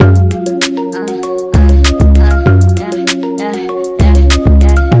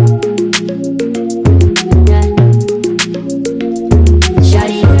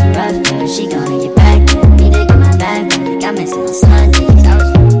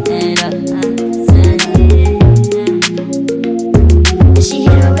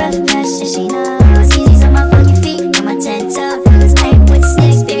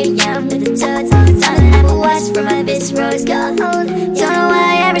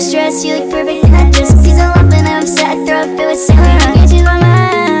stress, you look perfect in that dress. Please don't laugh and I'm sad, throw a fit with Sarah. I can't change my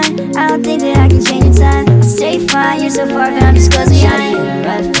mind, I don't think that I can change the time. I'll stay fine, you're so far, but I'm just closing your eyes. Shawty in a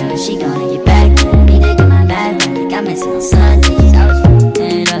rough girl, she gonna get back. Need to get my bag back, I got missing on Sundays. I was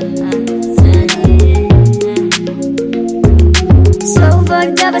fucking up so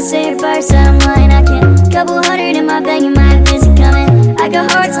fucked up, I say it first, I'm lying, I can't. Couple hundred in my bag, you might miss it coming. I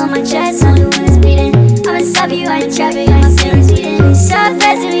got hearts on my chest, I'm the one that's beating. I'ma stop you out in traffic, my feelings beating. Stop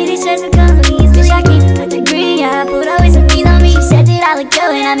pressing me, these stress become Louise. Bitch, I can't put the green, yeah, I put always a beat on me. You said that I look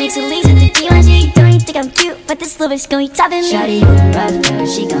good and I mix a leaves with the G1G. Don't you think I'm cute, but this little bitch gon' be topping me. Shawty in a rough girl,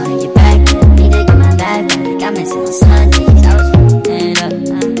 she gonna get back. Need to get my bag back, got missing on Sundays. I was fucking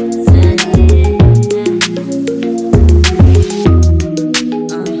up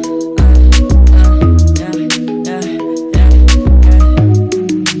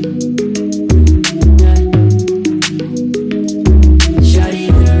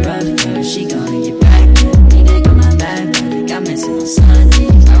She gonna get back. Need to get my bag back, got missing on Sunday.